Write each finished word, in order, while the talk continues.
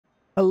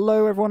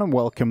Hello everyone and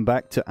welcome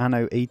back to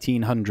Anno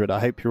 1800. I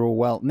hope you're all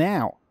well.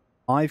 Now,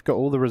 I've got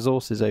all the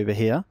resources over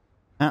here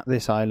at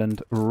this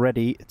island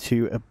ready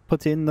to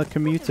put in the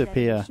commuter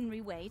pier.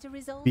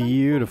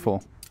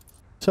 Beautiful.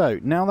 So,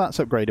 now that's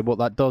upgraded, what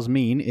that does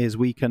mean is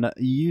we can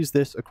use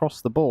this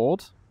across the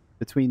board,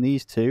 between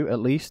these two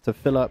at least, to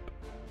fill up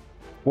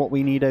what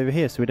we need over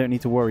here, so we don't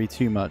need to worry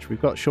too much.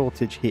 We've got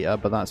shortage here,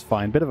 but that's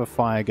fine. Bit of a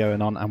fire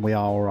going on and we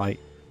are alright.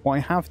 What I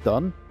have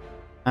done,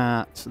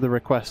 at the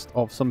request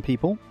of some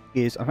people,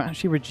 is I've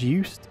actually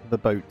reduced the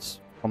boats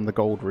from the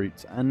gold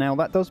route, and now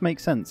that does make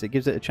sense. It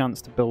gives it a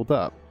chance to build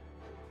up.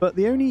 But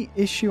the only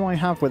issue I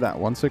have with that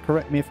one, so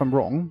correct me if I'm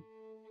wrong,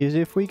 is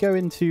if we go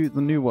into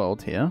the new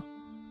world here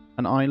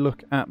and I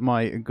look at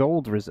my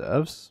gold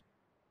reserves,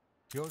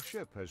 your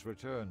ship has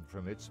returned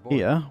from its voyage.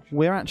 Here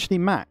we're actually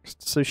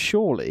maxed, so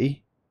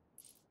surely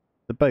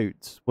the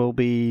boats will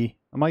be...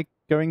 Am I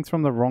going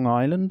from the wrong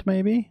island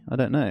maybe? I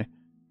don't know.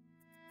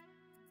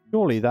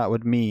 Surely that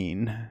would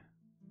mean...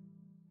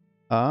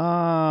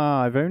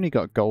 Ah, I've only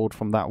got gold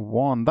from that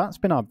one. That's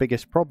been our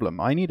biggest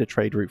problem. I need a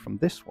trade route from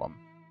this one.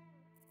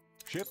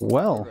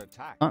 Well,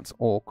 that's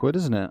awkward,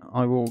 isn't it?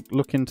 I will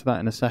look into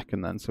that in a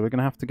second then. So we're going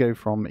to have to go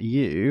from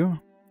you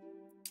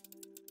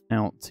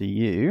out to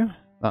you.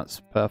 That's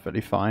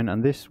perfectly fine.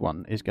 And this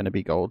one is going to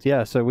be gold.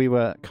 Yeah, so we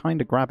were kind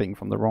of grabbing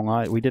from the wrong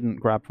island. We didn't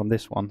grab from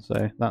this one,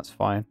 so that's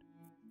fine.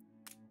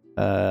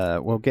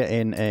 We'll get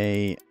in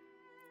a...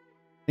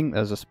 I think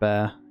there's a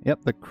spare.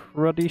 Yep, the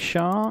cruddy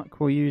shark.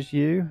 We'll use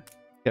you.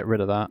 Get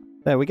rid of that.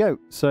 There we go.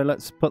 So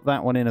let's put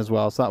that one in as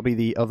well. So that'll be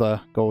the other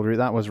gold route.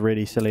 That was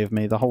really silly of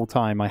me. The whole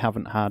time I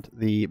haven't had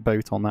the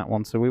boat on that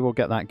one. So we will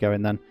get that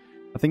going then.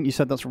 I think you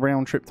said that's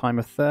round trip time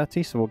of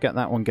 30. So we'll get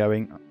that one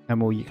going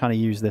and we'll kind of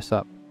use this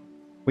up.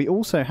 We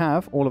also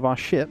have all of our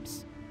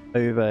ships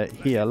over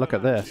here. Look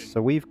at this.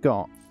 So we've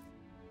got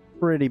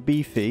pretty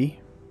beefy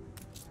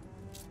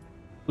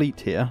fleet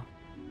here.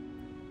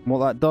 What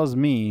that does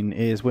mean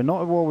is we're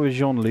not at war with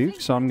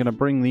Jean-Luc, so I'm going to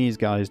bring these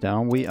guys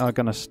down. We are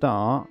going to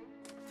start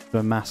to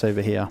amass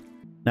over here.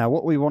 Now,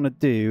 what we want to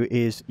do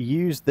is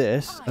use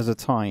this as a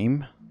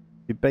time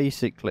to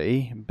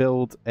basically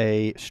build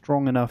a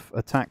strong enough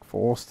attack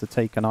force to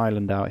take an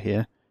island out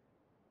here.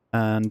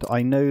 And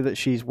I know that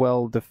she's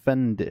well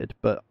defended,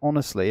 but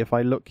honestly, if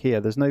I look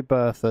here, there's no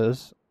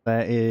berthas.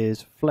 There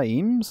is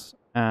flames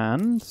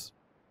and...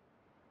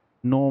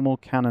 normal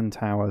cannon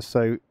towers.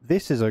 So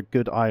this is a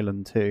good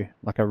island too,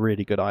 like a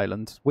really good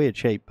island. Weird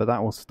shape, but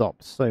that will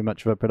stop so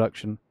much of her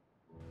production.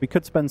 We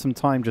could spend some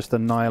time just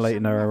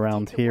annihilating her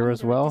around here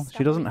as well.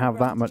 She doesn't have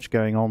that much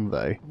going on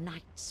though,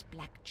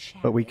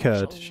 but we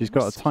could. She's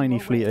got a tiny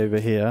fleet over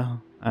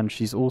here, and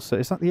she's also...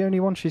 Is that the only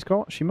one she's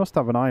got? She must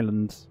have an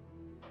island.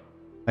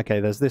 Okay,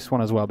 there's this one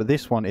as well, but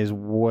this one is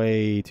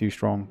way too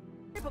strong.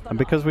 And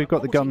because we've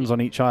got the guns on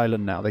each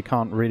island now, they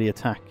can't really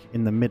attack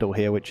in the middle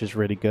here, which is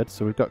really good.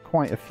 So we've got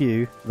quite a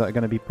few that are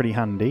going to be pretty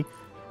handy.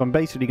 So I'm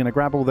basically going to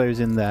grab all those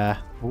in there.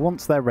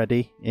 Once they're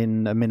ready,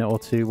 in a minute or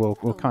two,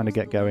 we'll kind of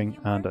get going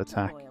and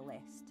attack.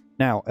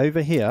 Now,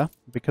 over here,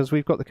 because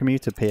we've got the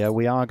commuter pier,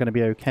 we are going to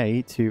be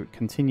okay to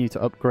continue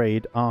to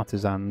upgrade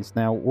artisans.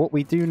 Now, what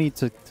we do need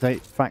to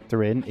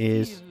factor in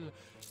is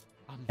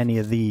any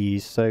of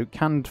these. So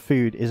canned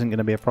food isn't going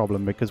to be a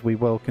problem because we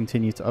will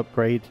continue to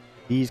upgrade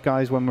these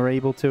guys when we're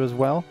able to as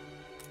well.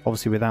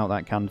 Obviously without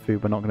that canned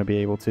food we're not going to be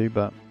able to,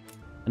 but...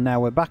 And now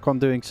we're back on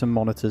doing some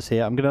monitors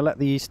here. I'm going to let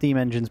the steam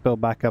engines build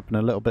back up and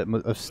a little bit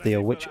of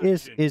steel, which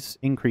is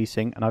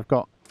increasing, and I've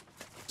got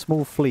a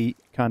small fleet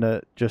kind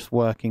of just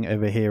working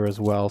over here as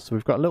well. So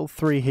we've got a little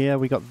 3 here,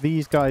 we got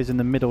these guys in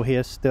the middle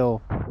here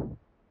still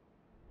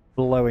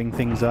blowing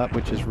things up,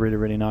 which is really,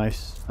 really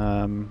nice.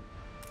 Got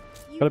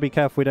to be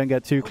careful we don't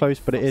get too close,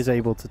 but it is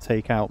able to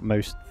take out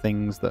most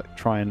things that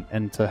try and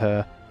enter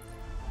her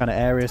kind of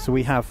area. So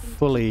we have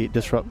fully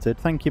disrupted.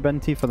 Thank you,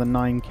 Benti, for the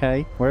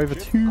 9k. We're over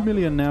 2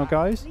 million now,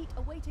 guys.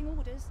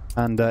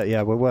 And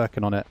yeah, we're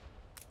working on it.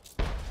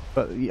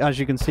 But as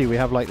you can see, we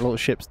have like little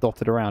ships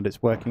dotted around.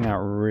 It's working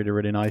out really,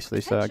 really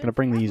nicely. So I'm going to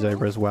bring these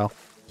over as well.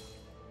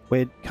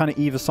 We're kind of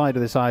either side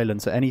of this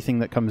island, so anything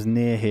that comes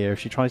near here, if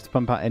she tries to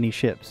pump out any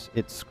ships,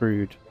 it's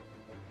screwed.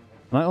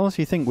 And I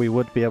honestly think we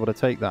would be able to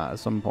take that at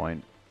some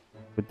point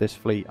with this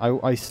fleet.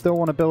 I still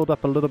want to build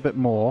up a little bit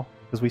more,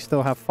 because we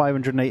still have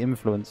 508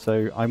 influence,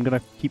 so I'm going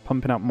to keep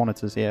pumping out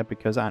monitors here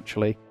because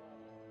actually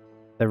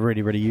they're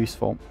really, really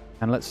useful.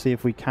 And let's see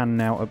if we can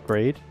now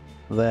upgrade.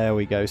 There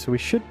we go. So we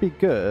should be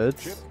good.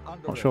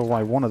 Not sure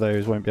why one of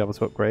those won't be able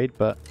to upgrade,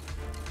 but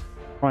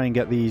try and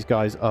get these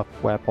guys up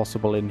where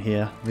possible in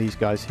here. These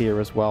guys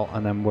here as well,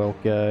 and then we'll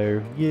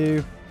go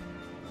you.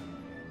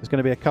 There's going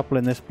to be a couple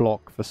in this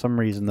block for some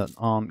reason that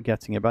aren't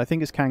getting it, but I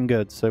think it's can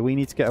good. So we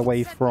need to get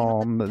away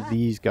from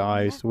these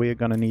guys. So we are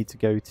going to need to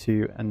go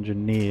to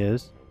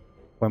engineers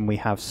when we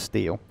have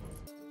steel.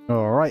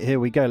 All right, here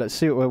we go. Let's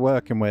see what we're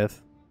working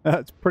with.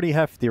 It's pretty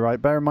hefty,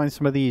 right? Bear in mind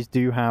some of these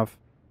do have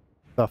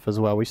stuff as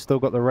well. We've still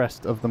got the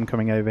rest of them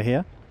coming over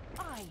here.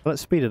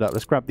 Let's speed it up.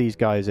 Let's grab these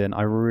guys in.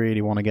 I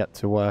really want to get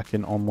to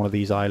working on one of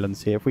these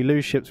islands here. If we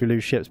lose ships, we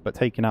lose ships, but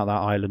taking out that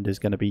island is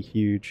going to be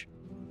huge.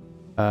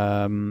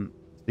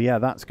 So yeah,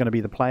 that's going to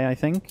be the play, I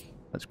think.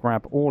 Let's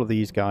grab all of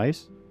these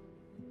guys.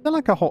 They're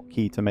like a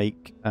hotkey to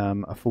make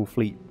a full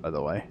fleet, by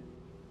the way.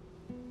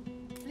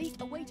 Fleet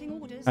awaiting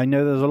orders. I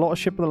know there's a lot of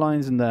ships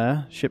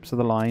of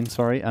the line,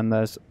 sorry, and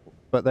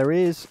but there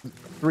is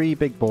 3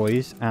 big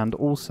boys and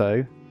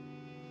also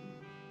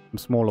some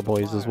smaller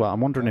boys as well.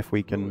 I'm wondering if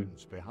we're going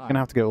to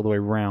have to go all the way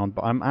round,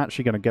 but I'm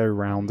actually going to go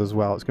round as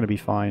well. It's going to be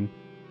fine.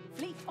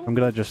 I'm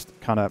going to just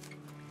kind of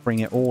bring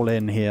it all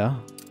in here.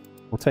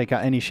 We'll take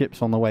out any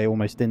ships on the way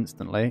almost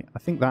instantly. I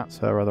think that's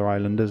her other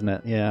island, isn't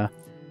it? Yeah.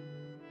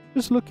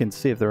 Just looking to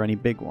see if there are any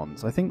big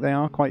ones. I think they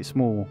are quite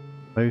small,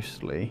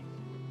 mostly.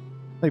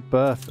 No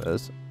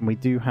berthers, and we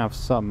do have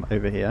some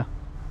over here.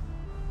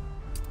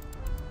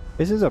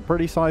 This is a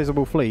pretty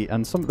sizable fleet,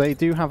 and they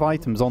do have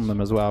items on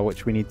them as well,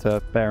 which we need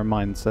to bear in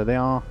mind. So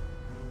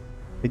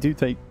they do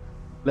take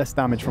less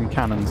damage from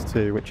cannons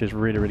too, which is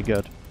really, really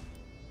good.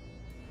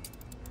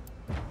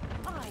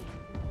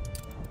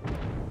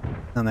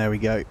 And there we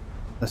go.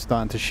 They're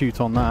starting to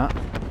shoot on that.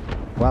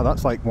 Wow,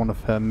 that's like one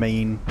of her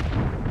main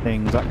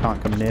things. That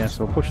can't come near,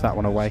 so we'll push that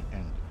one away.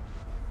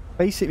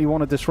 Basically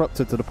want to disrupt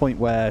her to the point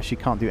where she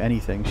can't do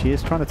anything. She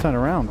is trying to turn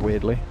around,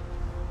 weirdly.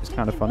 It's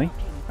kind of funny.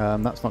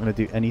 That's not going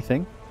to do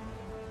anything.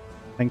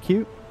 Thank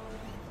you.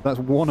 That's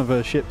one of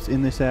her ships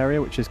in this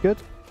area, which is good.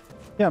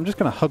 Yeah, I'm just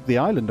going to hug the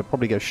island and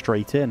probably go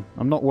straight in.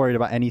 I'm not worried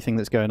about anything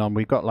that's going on.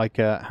 We've got like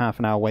a half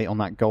an hour wait on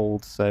that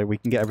gold, so we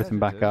can get everything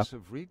back up.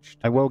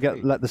 I will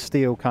let the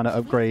steel kind of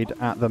upgrade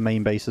at the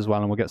main base as well,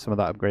 and we'll get some of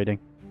that upgrading.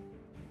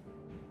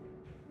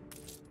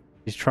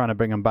 She's trying to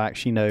bring them back.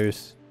 She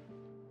knows.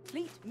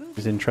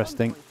 It's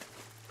interesting.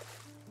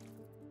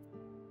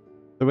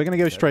 So we're going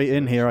to go straight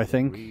in here, I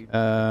think.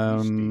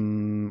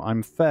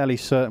 I'm fairly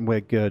certain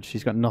we're good.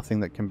 She's got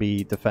nothing that can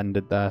be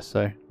defended there,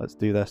 so let's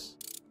do this.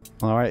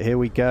 Alright, here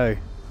we go.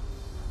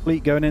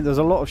 Fleet going in. There's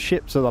a lot of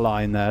ships of the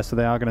line there, so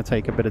they are going to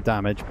take a bit of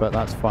damage, but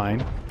that's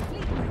fine.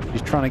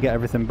 She's trying to get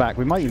everything back.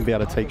 We might even be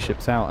able to take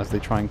ships out as they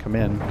try and come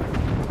in.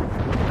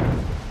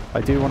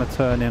 I do want to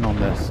turn in on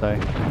this, so...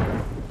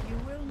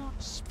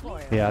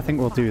 yeah, I think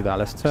we'll do that.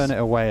 Let's turn it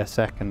away a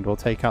second. We'll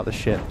take out the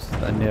ships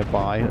that are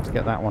nearby. Let's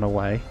get that one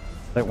away.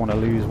 Don't want to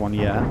lose one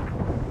yet.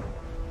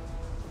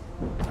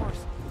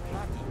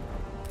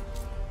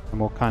 And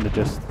we'll kind of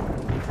just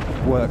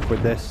work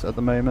with this at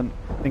the moment.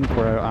 I think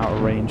we're out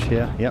of range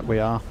here. Yep, we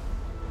are.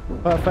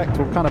 Perfect.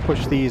 We'll kind of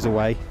push these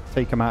away.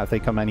 Take them out if they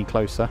come any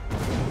closer.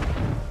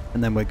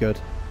 And then we're good.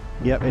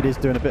 Yep, it is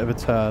doing a bit of a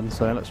turn.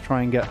 So let's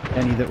try and get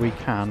any that we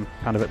can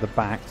kind of at the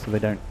back so they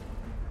don't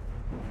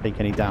take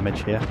any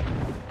damage here.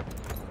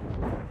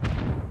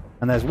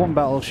 And there's one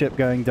battleship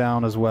going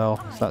down as well.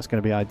 So that's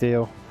going to be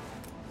ideal.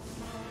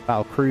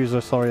 Battle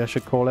cruiser, sorry, I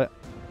should call it.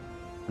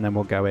 And then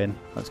we'll go in.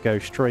 Let's go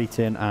straight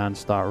in and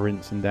start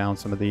rinsing down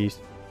some of these.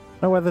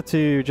 I don't know whether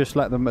to just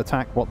let them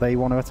attack what they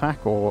want to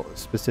attack or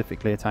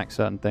specifically attack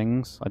certain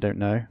things. I don't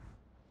know.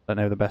 Don't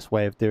know the best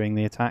way of doing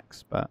the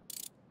attacks, but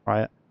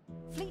try it.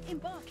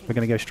 We're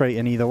going to go straight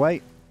in either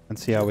way and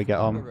see how we get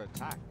on.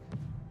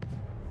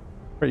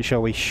 Pretty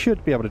sure we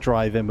should be able to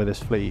drive in with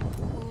this fleet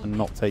and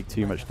not take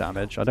too much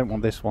damage. I don't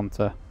want this one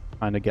to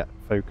kind of get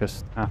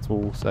focused at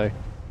all, so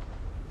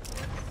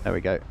there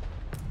we go.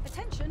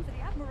 Attention for the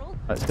Admiral.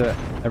 Let's do it.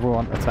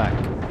 Everyone attack.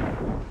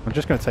 I'm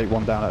just going to take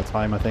one down at a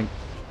time, I think.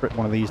 Rip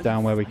one of these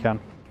down where we can.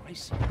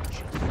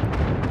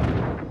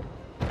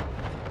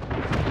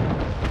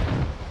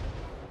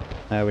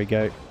 There we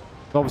go.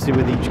 Obviously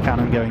with each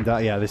cannon going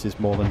down, yeah, this is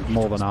more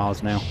than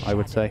ours now, I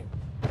would say.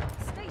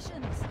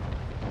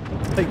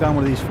 Take down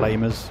one of these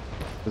flamers.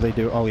 Because they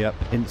do, oh yeah,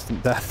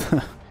 instant death.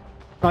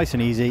 Nice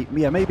and easy.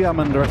 Yeah, maybe I'm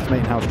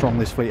underestimating how strong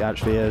this fleet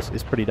actually is.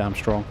 It's pretty damn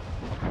strong.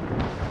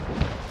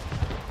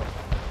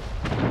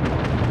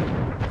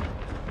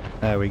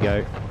 There we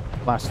go.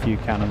 Last few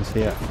cannons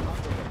here.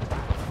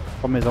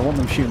 Problem is I want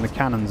them shooting the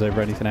cannons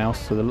over anything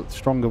else, so the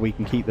stronger we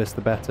can keep this,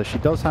 the better. She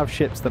does have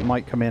ships that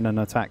might come in and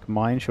attack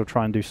mine. She'll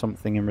try and do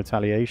something in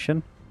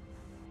retaliation.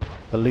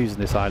 But losing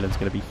this island is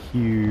going to be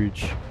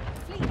huge.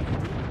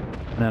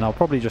 And then I'll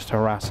probably just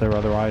harass her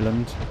other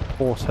island.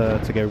 Force her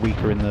to go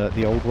weaker in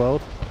the old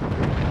world.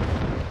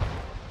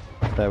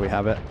 There we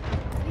have it.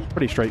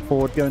 Pretty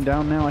straightforward going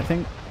down now, I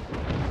think.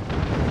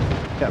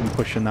 Get them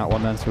pushing that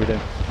one then so we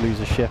don't lose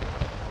a ship.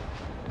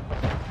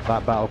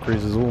 That battle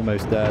cruiser is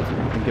almost dead.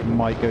 I think it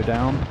might go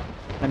down,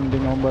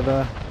 depending on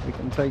whether we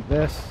can take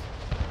this.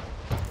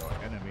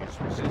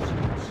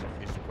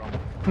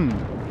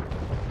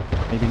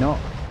 Maybe not.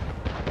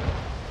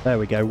 There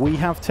we go. We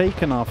have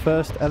taken our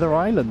first other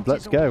island.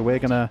 Let's go. We're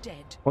gonna...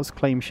 Let's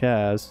claim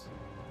shares.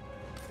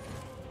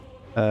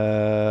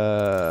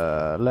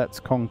 Let's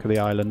conquer the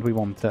island. We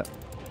want it.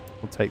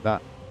 We'll take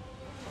that.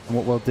 And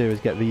what we'll do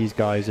is get these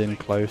guys in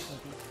close.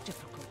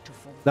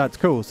 That's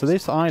cool. So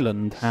this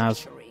island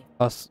has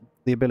us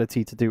the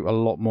ability to do a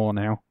lot more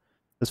now.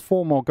 There's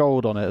 4 more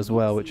gold on it as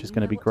well, which is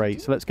going to be great.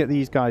 So let's get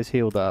these guys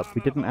healed up.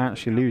 We didn't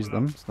actually lose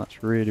them, so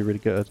that's really, really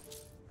good.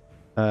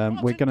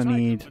 We're going to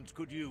need...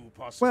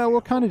 Well,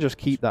 we'll kind of just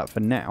keep that for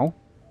now.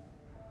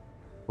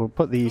 we'll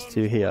put these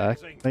two here.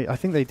 I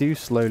think they do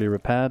slowly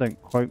repair.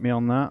 Don't quote me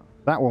on that.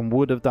 That one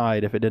would have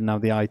died if it didn't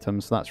have the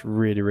items, so that's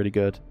really, really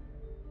good.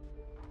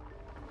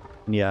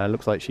 And yeah, it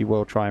looks like she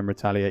will try and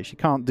retaliate. She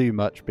can't do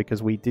much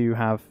because we don't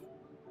have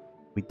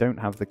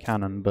the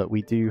cannon, but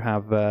we do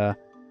have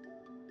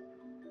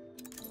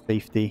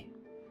safety.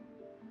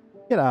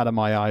 Get out of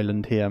my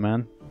island here,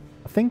 man.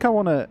 I think I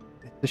want to...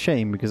 It's a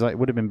shame because it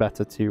would have been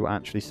better to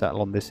actually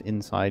settle on this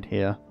inside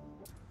here.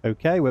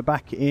 Okay, we're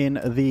back in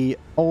the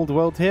old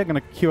world here. Going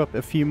to queue up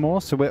a few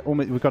more. So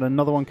we've got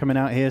another one coming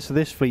out here. So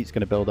this fleet's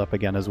going to build up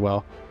again as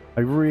well.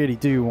 I really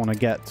do want to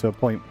get to a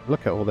point...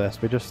 Look at all this.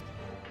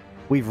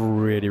 We've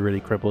really, really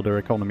crippled our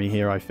economy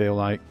here, I feel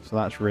like. So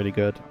that's really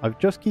good. I'm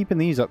just keeping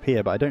these up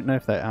here, but I don't know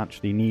if they're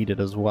actually needed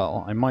as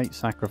well. I might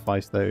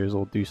sacrifice those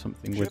or do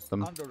something with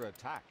them.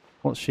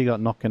 What's she got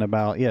knocking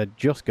about? Yeah,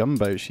 just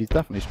gunboats. She's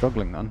definitely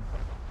struggling then.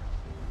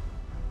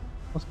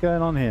 What's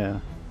going on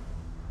here?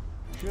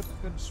 Ship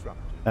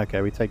constructed.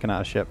 Okay, we've taken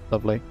out a ship.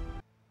 Lovely.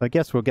 I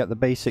guess we'll get the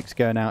basics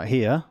going out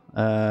here.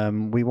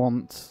 We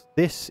want...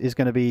 This is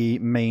going to be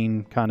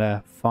main kind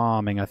of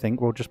farming, I think.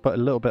 We'll just put a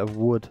little bit of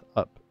wood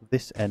up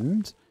this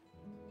end.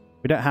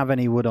 We don't have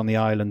any wood on the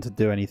island to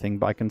do anything,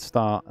 but I can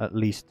start at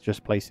least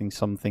just placing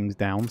some things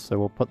down. So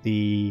we'll put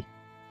the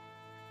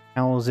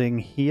housing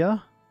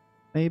here,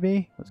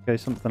 maybe. Let's go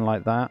something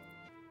like that.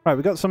 Right,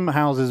 we've got some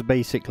houses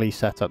basically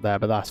set up there,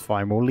 but that's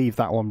fine. We'll leave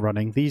that one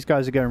running. These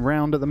guys are going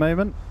round at the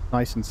moment.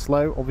 Nice and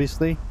slow,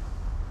 obviously.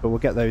 But we'll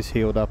get those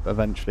healed up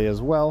eventually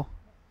as well.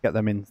 Get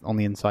them in on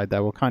the inside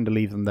there. We'll kind of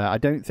leave them there. I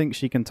don't think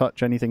she can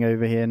touch anything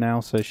over here now,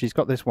 so she's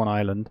got this one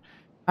island.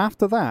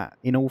 After that,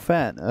 in all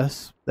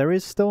fairness, there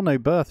is still no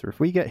bertha. If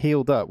we get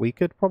healed up, we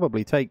could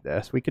probably take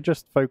this. We could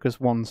just focus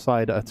one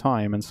side at a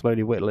time and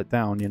slowly whittle it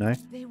down, you know.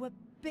 They were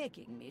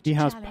begging me He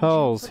has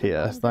pearls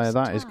here.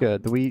 That is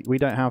good. We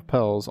don't have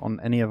pearls on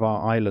any of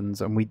our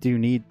islands, and we do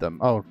need them.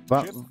 Oh,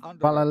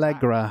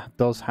 Valalegra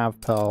does have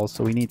pearls,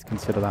 so we need to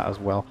consider that as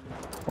well.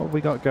 What have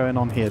we got going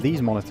on here?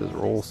 These monitors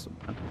are awesome,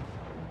 man.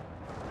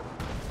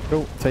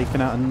 Cool.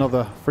 Taking out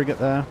another frigate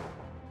there.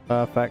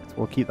 Perfect.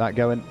 We'll keep that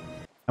going.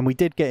 And we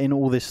did get in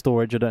all this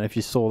storage. I don't know if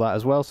you saw that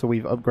as well. So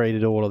we've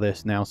upgraded all of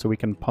this now so we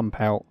can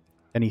pump out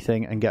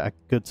anything and get a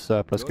good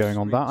surplus going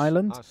on that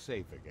island.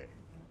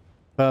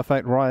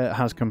 Perfect. Riot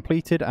has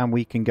completed and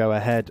we can go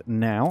ahead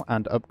now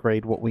and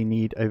upgrade what we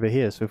need over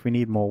here. So if we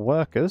need more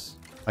workers,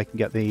 I can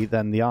get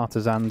the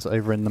artisans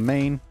over in the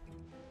main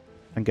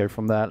and go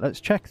from there. Let's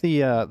check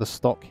the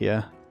stock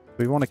here.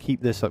 We want to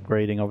keep this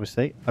upgrading,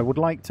 obviously. I would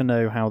like to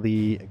know how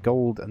the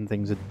gold and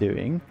things are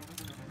doing.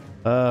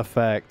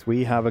 Perfect.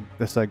 We have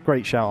that's a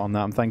great shout on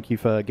that, and thank you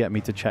for getting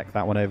me to check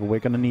that one over. We're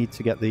going to need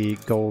to get the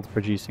gold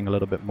producing a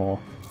little bit more.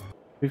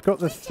 We've got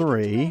the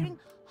 3.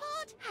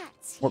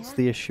 What's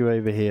the issue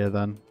over here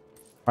then?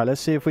 Right,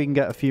 let's see if we can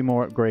get a few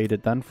more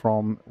upgraded then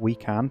from... We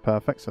can.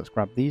 Perfect. So let's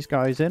grab these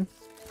guys in.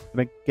 I'm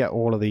going to get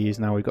all of these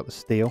now. We've got the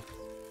steel.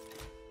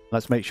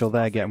 Let's make sure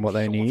they're getting what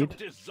they need.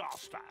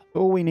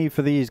 All we need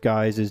for these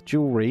guys is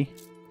jewelry,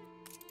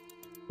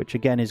 which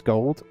again is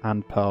gold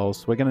and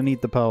pearls. We're going to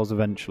need the pearls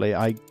eventually.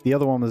 The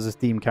other one was the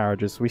steam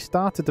carriages. So we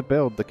started to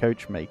build the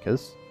coach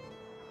makers.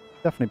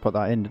 Definitely put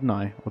that in, didn't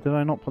I? Or did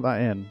I not put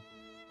that in?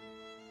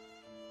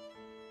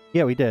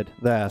 Yeah, we did.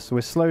 There. So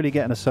we're slowly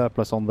getting a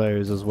surplus on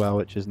those as well,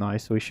 which is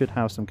nice. So we should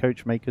have some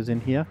coach makers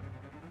in here.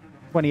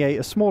 28,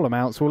 a small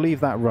amount. So we'll leave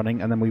that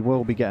running, and then we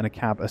will be getting a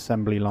cab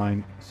assembly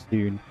line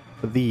soon.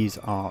 But these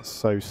are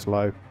so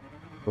slow.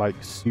 Like,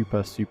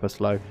 super, super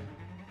slow.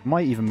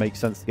 Might even make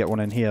sense to get one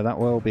in here. That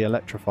will be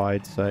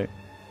electrified, so...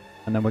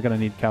 And then we're going to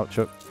need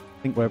caoutchouc.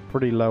 I think we're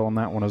pretty low on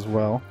that one as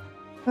well.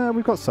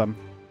 We've got some.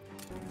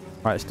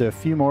 Right, let's do a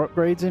few more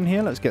upgrades in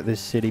here. Let's get this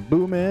city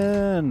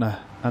booming.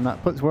 And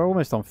that puts... We're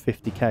almost on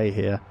 50k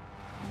here.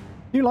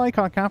 Do you like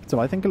our capital?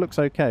 I think it looks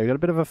okay. We've got a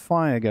bit of a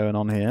fire going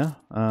on here.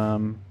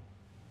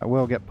 That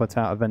will get put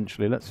out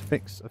eventually. Let's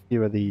fix a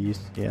few of these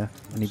here.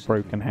 Any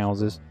broken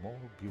houses.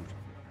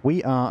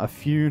 We are a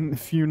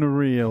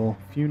funereal.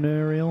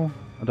 Funereal?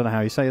 I don't know how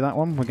you say that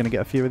one. We're going to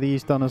get a few of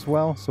these done as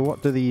well. So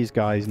what do these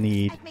guys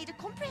need?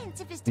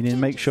 We need to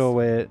make sure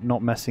we're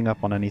not messing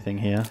up on anything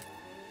here.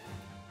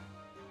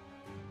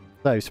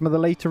 So some of the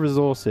later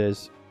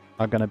resources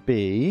are going to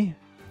be...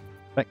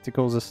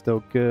 Spectacles are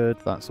still good.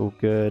 That's all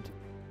good.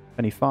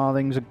 Penny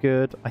farthings are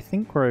good. I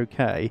think we're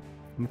okay.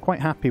 I'm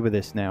quite happy with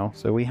this now.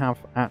 So we have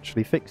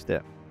actually fixed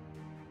it.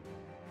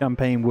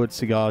 Champagne, wood,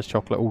 cigars,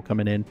 chocolate all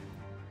coming in.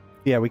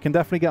 Yeah, we can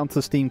definitely get onto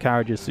the steam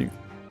carriages soon.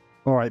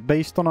 Alright,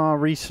 based on our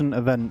recent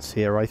events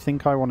here, I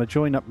think I want to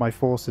join up my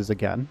forces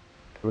again.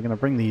 So we're going to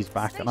bring these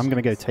back, and I'm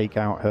going to go take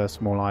out her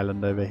small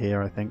island over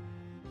here, I think.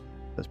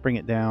 Let's bring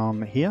it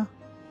down here.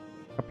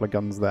 A couple of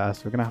guns there,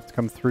 so we're going to have to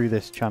come through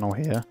this channel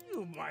here.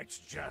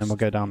 And we'll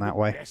go down that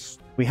way.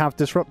 We have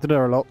disrupted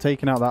her a lot.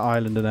 Taking out that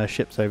island and her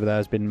ships over there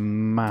has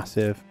been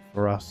massive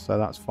for us, so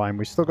that's fine.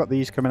 We've still got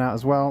these coming out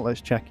as well.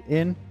 Let's check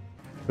in.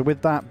 So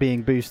with that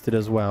being boosted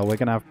as well, we're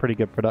going to have pretty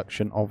good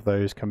production of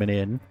those coming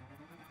in.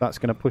 That's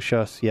going to push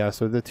us, yeah,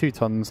 so the 2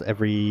 tons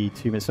every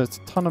 2 minutes. So it's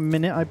a ton a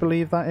minute, I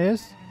believe that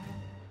is.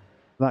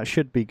 That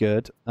should be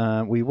good.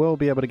 We will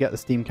be able to get the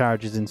steam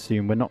carriages in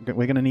soon. We're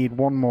going to need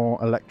one more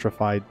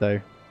electrified though.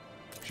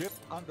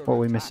 What are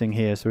we missing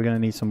here? So we're going to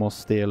need some more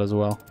steel as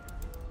well.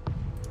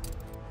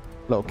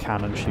 Little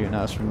cannon shooting at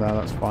us from there.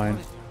 That's fine.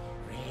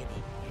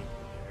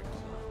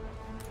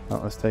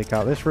 Oh, let's take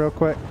out this real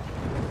quick.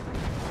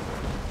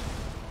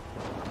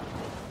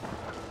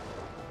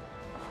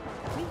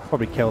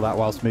 Probably kill that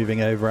whilst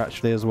moving over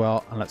actually as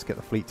well. And let's get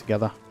the fleet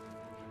together.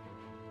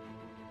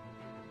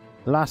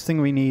 The last thing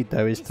we need,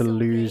 though, is to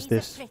lose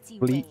this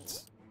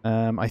fleet.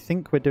 I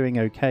think we're doing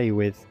okay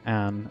with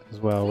Anne as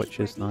well, which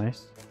is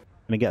nice.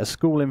 Going to get a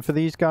school in for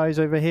these guys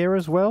over here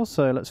as well.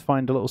 So let's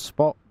find a little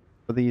spot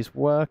for these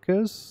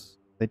workers.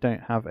 They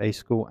don't have a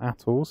school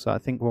at all, so I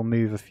think we'll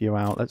move a few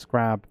out. Let's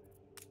grab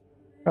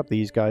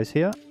these guys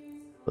here.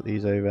 Put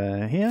these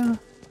over here.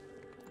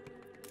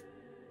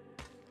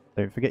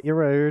 Don't forget your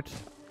road.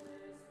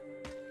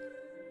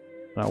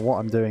 Now, what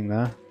I'm doing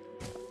there.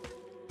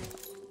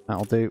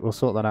 That'll do. We'll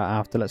sort that out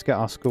after. Let's get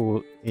our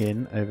school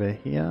in over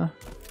here.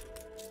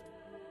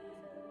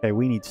 Okay,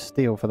 we need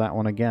steel for that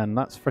one again.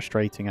 That's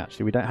frustrating,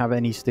 actually. We don't have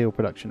any steel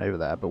production over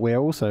there, but we're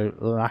also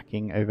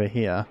lacking over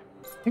here.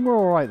 I think we're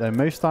alright, though.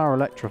 Most are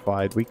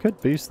electrified. We could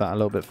boost that a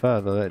little bit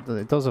further.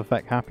 It does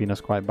affect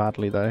happiness quite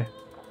badly, though.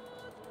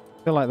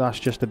 I feel like that's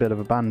just a bit of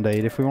a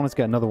band-aid. If we wanted to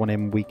get another one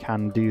in, we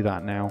can do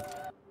that now.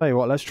 Tell you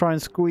what, let's try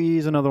and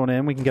squeeze another one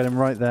in. We can get him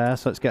right there.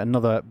 So let's get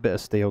another bit of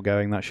steel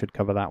going. That should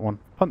cover that one.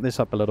 Pump this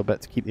up a little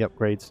bit to keep the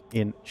upgrades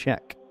in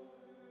check.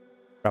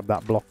 Grab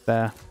that block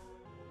there.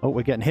 Oh,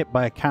 we're getting hit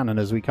by a cannon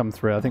as we come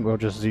through. I think we'll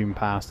just zoom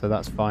past, so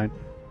that's fine.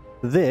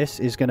 This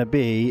is going to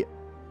be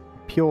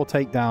pure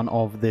takedown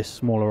of this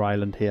smaller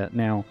island here.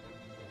 Now,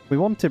 if we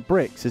wanted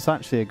bricks, it's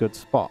actually a good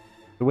spot.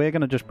 So we're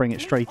going to just bring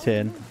it straight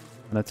in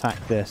and attack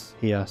this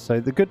here. So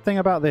the good thing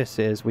about this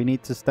is we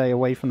need to stay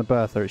away from the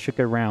bertha. It should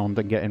go round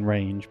and get in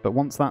range. But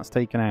once that's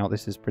taken out,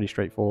 this is pretty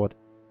straightforward.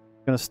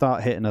 It's going to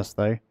start hitting us,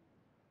 though,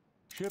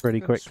 pretty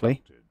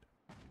quickly.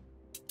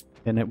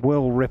 And it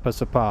will rip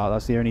us apart.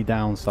 That's the only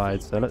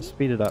downside. So let's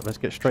speed it up. Let's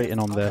get straight in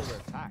on this.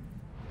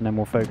 And then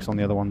we'll focus on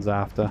the other ones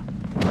after.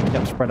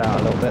 Yep, spread out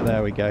a little bit.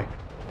 There we go.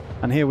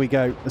 And here we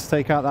go. Let's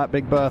take out that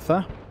big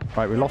bertha.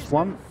 Right, we lost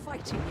one.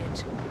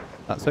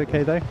 That's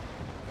okay, though.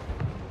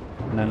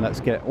 And then let's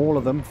get all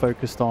of them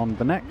focused on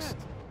the next.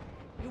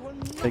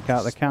 Take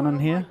out the cannon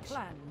here.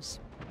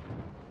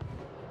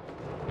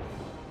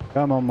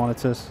 Come on,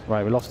 monitors.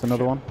 Right, we lost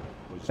another one.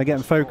 They're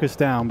getting focused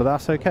down, but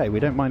that's okay.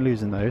 We don't mind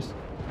losing those.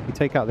 If we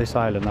take out this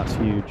island, that's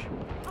huge.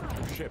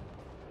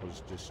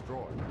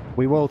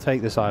 We will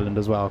take this island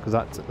as well, because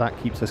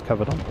that keeps us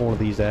covered on all of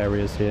these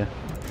areas here.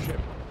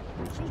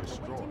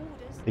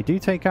 They do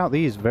take out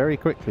these very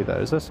quickly,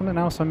 though. Is there something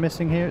else I'm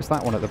missing here? It's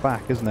that one at the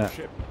back, isn't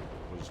it?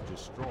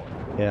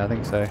 Yeah, I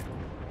think so.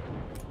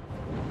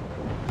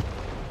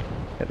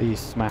 Get these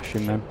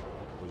smashing then.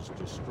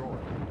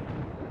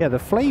 Yeah, the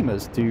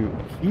flamers do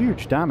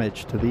huge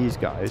damage to these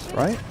guys,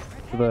 right?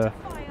 To the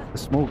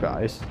small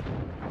guys.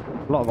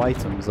 A lot of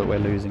items that we're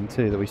losing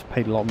too, that we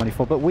paid a lot of money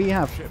for. But we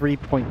have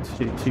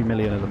 3.2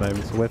 million at the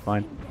moment, so we're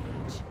fine.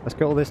 Let's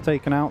get all this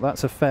taken out.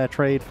 That's a fair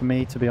trade for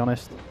me, to be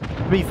honest.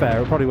 To be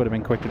fair, it probably would have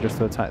been quicker just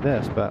to attack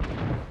this, but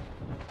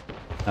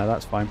no,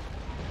 that's fine.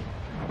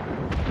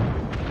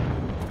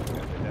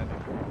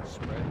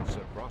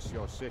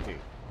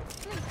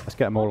 Let's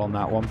get them all on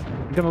that one.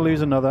 I'm going to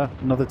lose another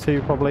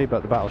two probably,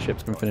 but the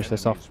battleships can finish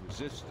this off.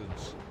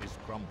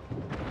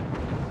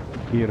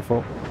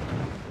 Beautiful.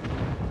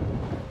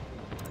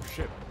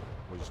 Ship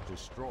was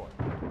destroyed.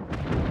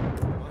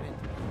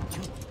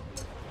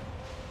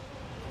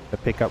 To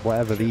pick up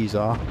whatever these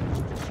are.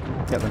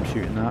 Get them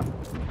shooting that.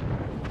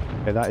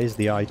 Okay, that is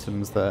the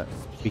items that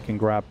we can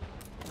grab.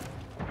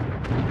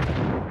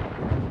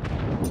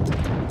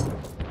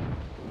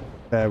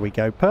 There we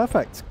go.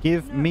 Perfect.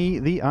 Give me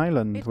the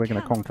island. We're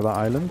going to conquer that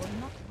island.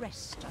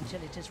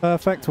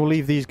 Perfect. We'll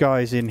leave these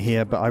guys in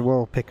here, but I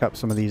will pick up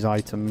some of these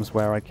items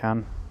where I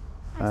can.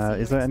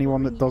 Is there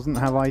anyone that doesn't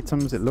have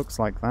items? It looks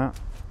like that.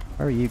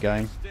 Where are you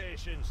going?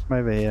 Come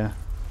over here.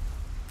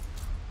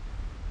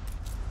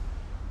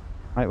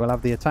 Right, we'll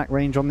have the attack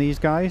range on these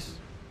guys.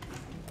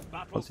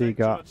 What's he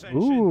got?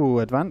 Ooh,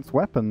 advanced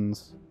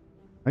weapons.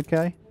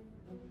 Okay.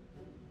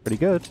 Pretty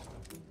good.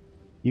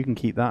 You can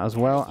keep that as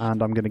well,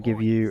 and I'm going to give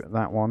you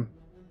that one.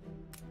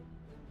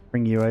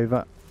 Bring you over.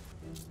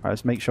 Alright,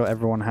 let's make sure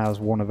everyone has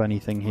one of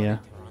anything here.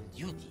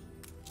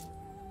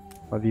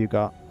 What have you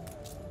got?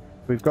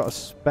 We've got a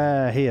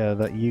spare here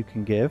that you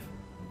can give.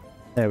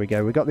 There we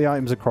go. We've got the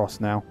items across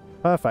now.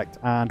 Perfect.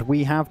 And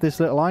we have this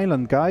little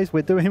island, guys.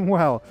 We're doing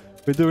well.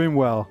 We're doing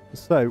well.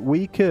 So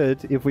we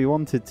could, if we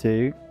wanted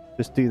to,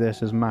 just do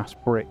this as mass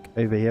brick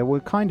over here. We'll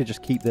kind of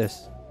just keep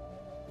this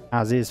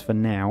as is for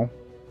now.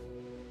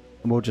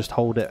 And we'll just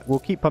hold it. We'll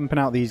keep pumping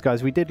out these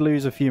guys. We did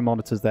lose a few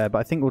monitors there, but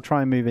I think we'll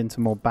try and move into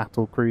more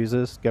battle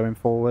cruisers going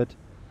forward.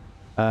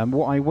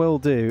 What I will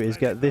do is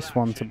get this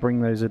one to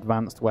bring those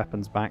advanced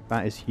weapons back.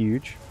 That is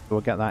huge. So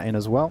we'll get that in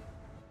as well.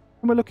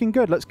 And we're looking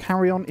good. Let's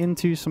carry on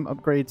into some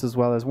upgrades as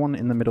well. There's one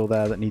in the middle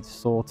there that needs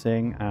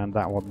sorting, and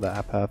that one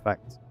there.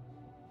 Perfect.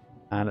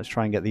 And let's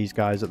try and get these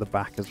guys at the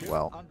back as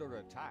well. Under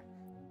attack.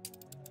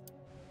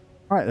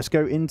 Alright, let's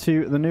go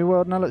into the New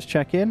World now. Let's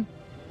check in.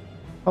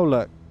 Oh,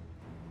 look.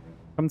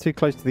 Come too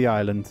close to the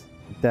island.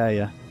 Dare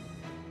ya.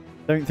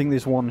 Don't think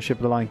this one ship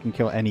of the line can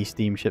kill any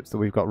steamships that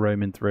we've got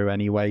roaming through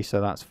anyway,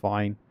 so that's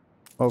fine.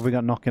 What have we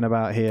got knocking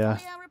about here?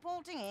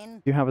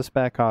 You have a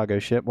spare cargo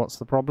ship. What's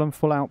the problem?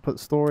 Full output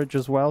storage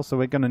as well, so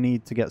we're going to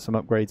need to get some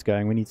upgrades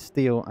going. We need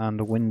steel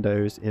and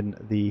windows in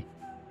the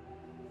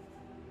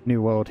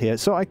New World here.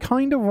 So I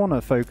kind of want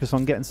to focus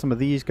on getting some of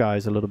these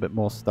guys a little bit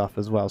more stuff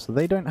as well. So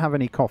they don't have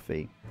any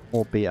coffee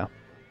or beer.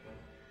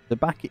 They're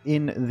back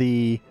in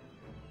the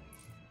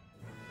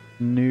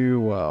New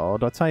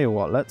World. I'll tell you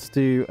what, let's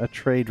do a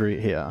trade route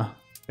here.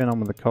 What's going on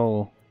with the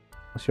coal?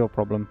 What's your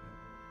problem?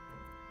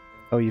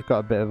 Oh, you've got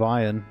a bit of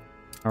iron.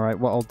 Alright,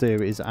 what I'll do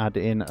is add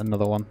in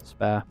another one,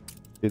 spare.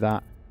 Do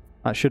that.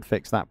 That should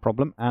fix that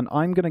problem. And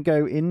I'm going to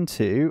go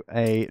into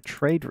a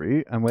trade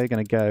route, and we're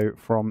going to go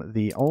from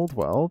the old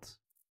world,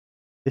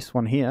 this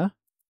one here,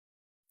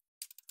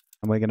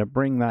 and we're going to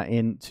bring that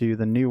into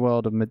the New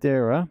World of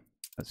Madeira.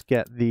 Let's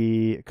get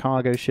the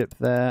cargo ship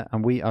there,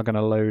 and we are going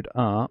to load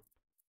up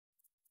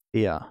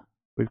beer.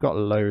 We've got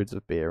loads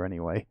of beer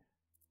anyway.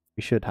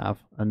 We should have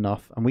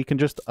enough, and we can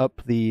just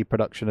up the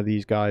production of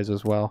these guys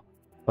as well.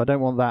 I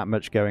don't want that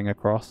much going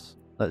across.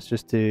 Let's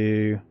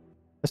do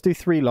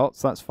 3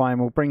 lots. That's fine.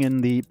 We'll bring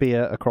in the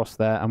beer across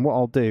there, and what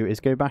I'll do is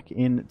go back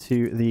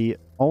into the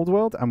old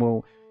world and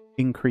we'll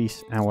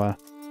increase our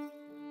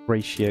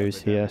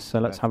ratios here. So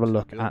let's have a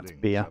look at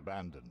beer.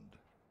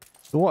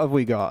 So what have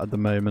we got at the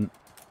moment?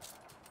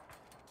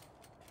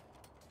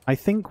 I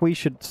think we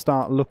should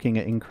start looking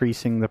at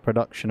increasing the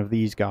production of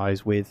these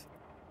guys with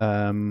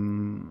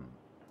the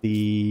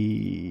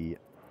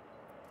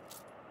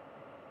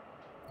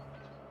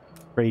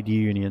trade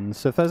unions.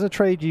 So if there's a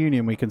trade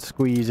union we can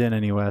squeeze in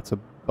anywhere to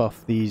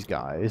buff these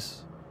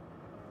guys,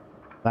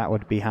 that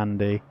would be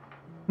handy.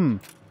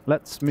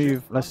 Let's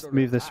move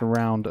this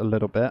around a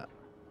little bit.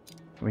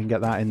 We can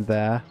get that in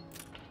there.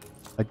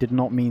 I did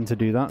not mean to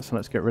do that, so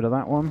let's get rid of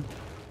that one.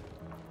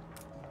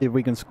 If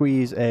we can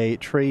squeeze a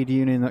trade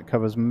union that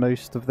covers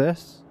most of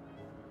this.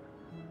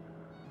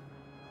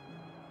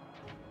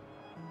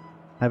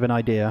 I have an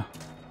idea.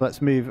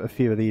 Let's move a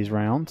few of these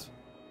around.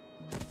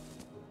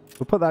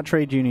 We'll put that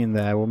trade union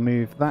there. We'll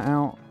move that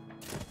out.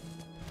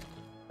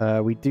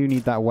 We do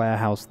need that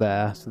warehouse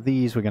there. So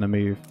these we're going to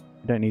move.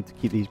 We don't need to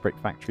keep these brick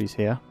factories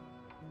here.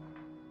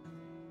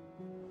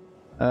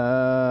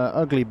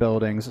 Ugly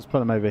buildings. Let's put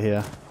them over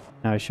here.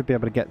 Now I should be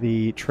able to get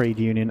the trade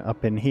union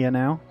up in here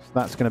now. So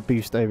that's going to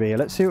boost over here.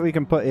 Let's see what we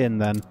can put in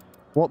then.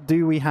 What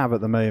do we have at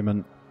the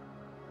moment?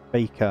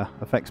 Baker.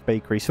 Affects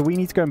bakery. So we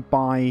need to go and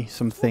buy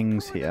some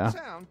things here.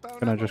 I'm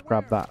going to just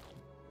grab that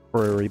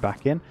brewery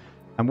back in.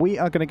 And we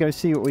are going to go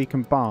see what we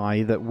can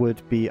buy that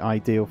would be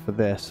ideal for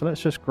this. So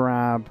let's just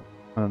grab,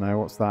 I don't know,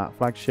 what's that?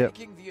 Flagship.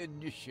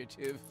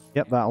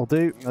 Yep, that'll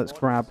do. Let's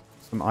grab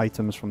some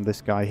items from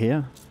this guy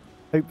here.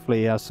 Hopefully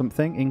he has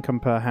something. Income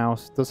per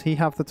house. Does he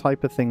have the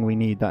type of thing we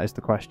need? That is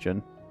the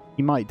question.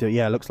 He might do.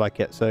 Yeah, looks like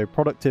it. So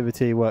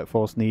productivity,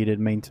 workforce needed,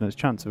 maintenance,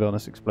 chance of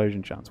illness,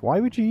 explosion chance. Why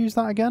would you use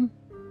that again?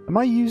 Am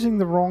I using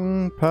the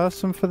wrong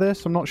person for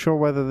this? I'm not sure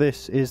whether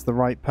this is the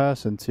right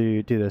person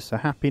to do this. So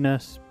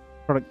happiness,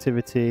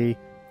 productivity.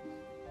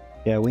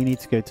 Yeah, we need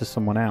to go to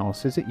someone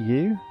else. Is it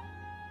you?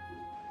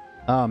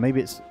 Ah,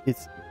 maybe it's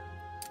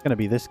going to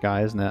be this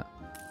guy, isn't it?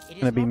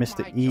 It's going to be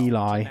Mr.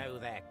 Eli.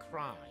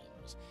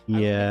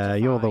 Yeah,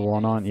 you're the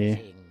one, aren't you?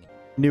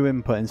 New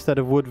input. Instead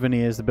of wood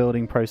veneers, the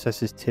building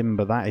process is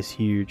timber. That is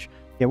huge.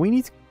 Yeah, we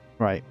need to...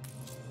 Right.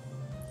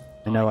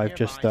 I know I've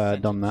just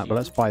done that, but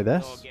let's buy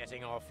this.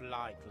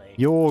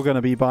 You're going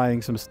to be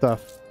buying some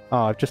stuff.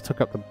 Oh, I've just took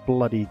up the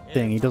bloody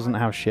thing. He doesn't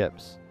have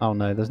ships. Oh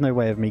no, there's no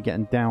way of me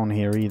getting down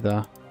here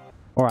either.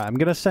 Alright, I'm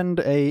going to send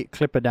a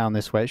clipper down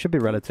this way. It should be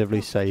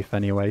relatively safe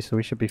anyway, so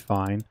we should be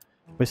fine.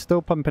 We're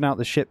still pumping out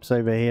the ships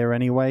over here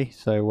anyway,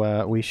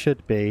 so we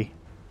should be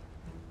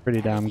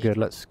pretty damn good.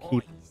 Let's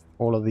keep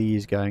all of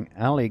these going.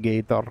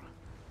 Alligator.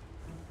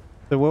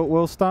 So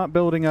we'll start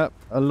building up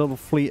a little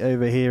fleet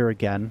over here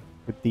again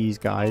with these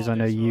guys. I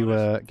know you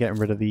were getting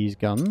rid of these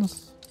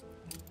guns.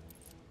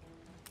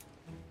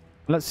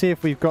 Let's see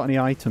if we've got any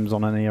items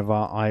on any of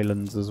our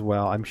islands as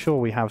well. I'm sure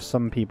we have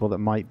some people that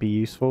might be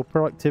useful.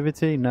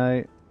 Productivity?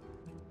 No.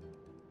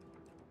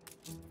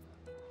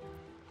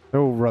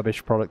 They're all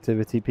rubbish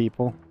productivity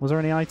people. Was there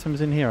any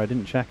items in here? I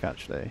didn't check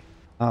actually.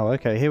 Oh,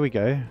 okay. Here we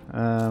go.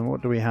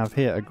 What do we have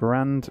here? A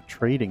grand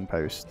trading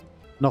post.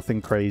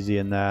 Nothing crazy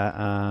in there,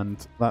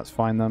 and that's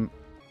fine then.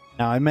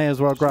 Now I may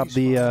as well grab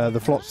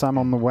the flotsam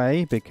on the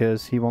way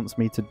because he wants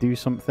me to do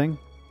something.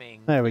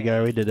 There we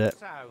go. We did it.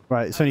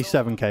 Right, it's only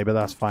 7k, but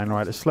that's fine.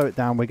 Right, let's slow it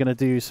down. We're going to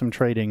do some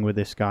trading with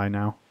this guy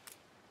now.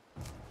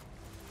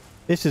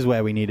 This is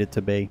where we needed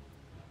to be.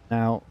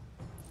 Now,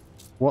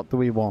 what do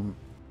we want?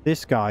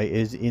 This guy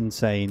is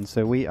insane,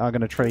 so we are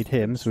going to trade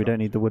him, so we don't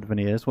need the wood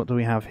veneers. What do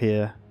we have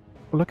here?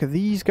 Oh, look at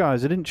these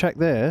guys. I didn't check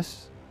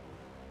this.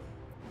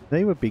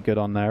 They would be good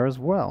on there as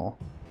well.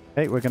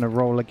 Okay, we're going to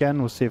roll again.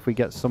 We'll see if we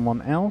get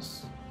someone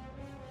else.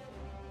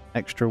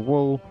 Extra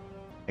wool.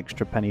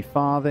 Extra penny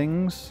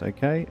farthings.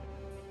 Okay.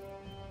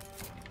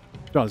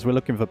 Guys, we're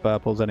looking for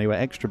purples anyway.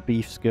 Extra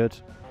beef's good.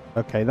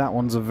 Okay, that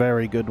one's a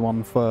very good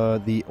one for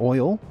the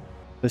oil.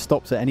 So it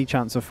stops at any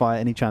chance of fire,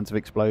 any chance of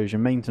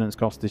explosion. Maintenance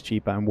cost is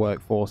cheaper and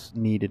workforce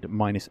needed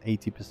minus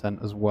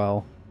 80% as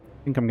well.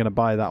 I think I'm going to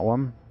buy that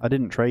one. I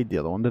didn't trade the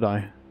other one, did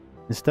I?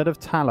 Instead of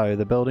tallow,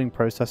 the building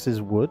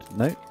processes wood.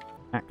 No.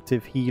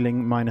 Active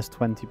healing minus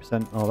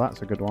 20%. Oh,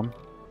 that's a good one.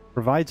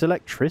 Provides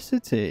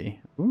electricity.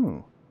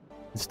 Ooh.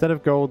 Instead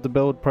of gold, the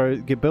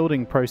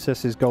building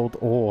processes gold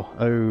ore.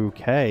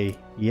 Okay.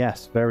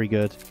 Yes, very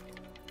good.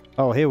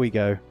 Oh, here we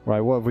go.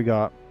 Right, what have we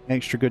got?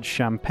 Extra good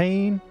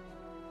champagne.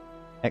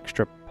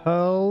 Extra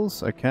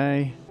pearls.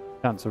 Okay.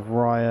 Chance of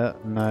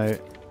riot. No.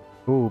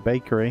 Ooh,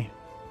 bakery.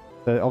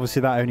 So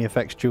obviously that only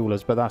affects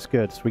jewelers, but that's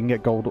good. So we can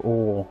get gold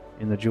ore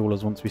in the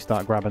jewelers once we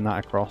start grabbing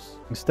that across.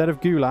 Instead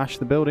of goulash,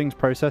 the buildings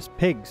process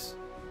pigs.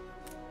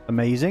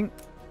 Amazing.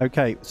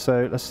 Okay,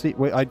 so let's see.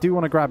 I do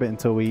want to grab it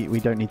until we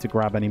don't need to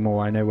grab any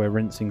more. I know we're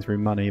rinsing through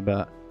money,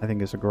 but I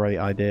think it's a great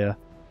idea.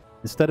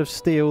 Instead of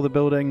steel, the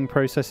building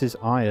processes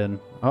iron.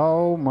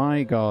 Oh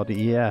my god,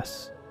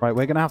 yes. Right,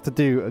 we're going to have to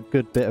do a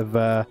good bit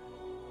of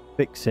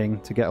fixing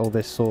to get all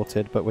this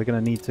sorted, but we're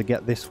going to need to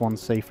get this one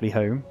safely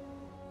home.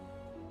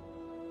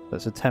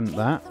 Let's attempt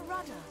that.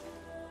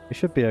 It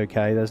should be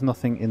okay. There's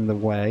nothing in the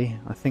way.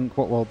 I think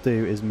what we'll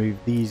do is move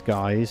these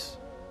guys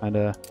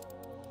and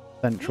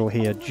central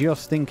here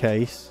just in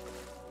case.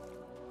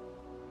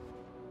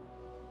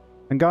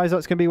 And guys,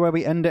 that's going to be where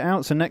we end it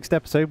out. So next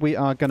episode we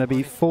are going to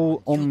be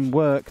full on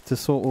work to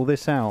sort all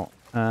this out.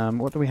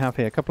 What do we have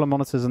here? A couple of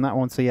monitors and that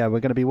one. So yeah,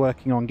 we're going to be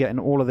working on getting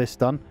all of this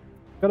done.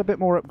 Got a bit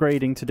more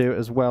upgrading to do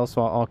as well,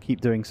 so I'll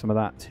keep doing some of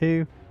that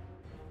too.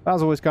 But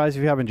as always guys,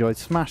 if you have enjoyed,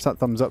 smash that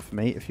thumbs up for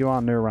me. If you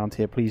are new around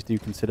here, please do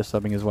consider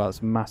subbing as well. It's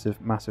a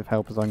massive, massive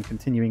help as I'm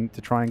continuing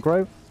to try and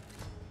grow.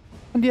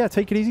 And yeah,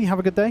 take it easy. Have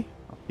a good day.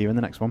 I'll see you in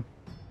the next one.